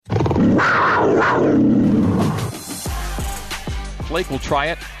Flake will try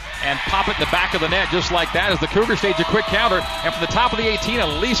it and pop it in the back of the net just like that as the Cougars stage a quick counter. And from the top of the 18,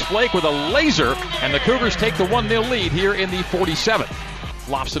 Elise Flake with a laser, and the Cougars take the 1-0 lead here in the 47th.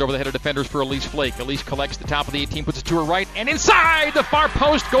 Lofts it over the head of defenders for Elise Flake. Elise collects the top of the 18, puts it to her right, and inside the far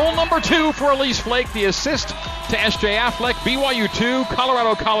post, goal number 2 for Elise Flake. The assist to S.J. Affleck. BYU 2,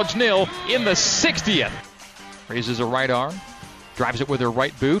 Colorado College 0 in the 60th. Raises her right arm, drives it with her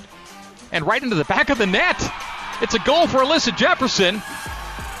right boot, and right into the back of the net. It's a goal for Alyssa Jefferson.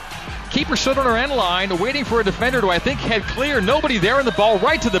 Keeper stood on her end line, waiting for a defender to, I think, head clear. Nobody there, and the ball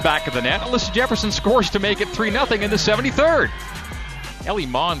right to the back of the net. Alyssa Jefferson scores to make it 3-0 in the 73rd. Ellie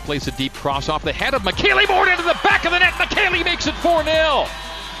Mon plays a deep cross off the head of McKaylee Moore into the back of the net. McKaylee makes it 4-0.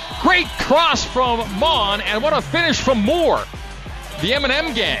 Great cross from Mon, and what a finish from Moore. The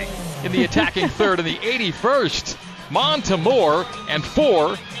M&M gang in the attacking third in the 81st. Mon to Moore, and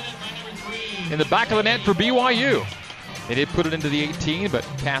 4 in the back of the net for BYU. They did put it into the 18, but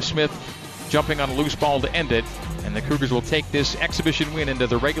Cass Smith jumping on a loose ball to end it. And the Cougars will take this exhibition win into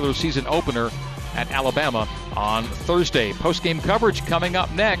the regular season opener at Alabama on Thursday. Post-game coverage coming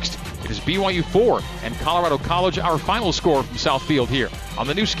up next. It is BYU 4 and Colorado College, our final score from Southfield here on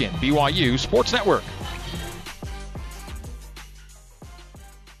the Nu Skin, BYU Sports Network.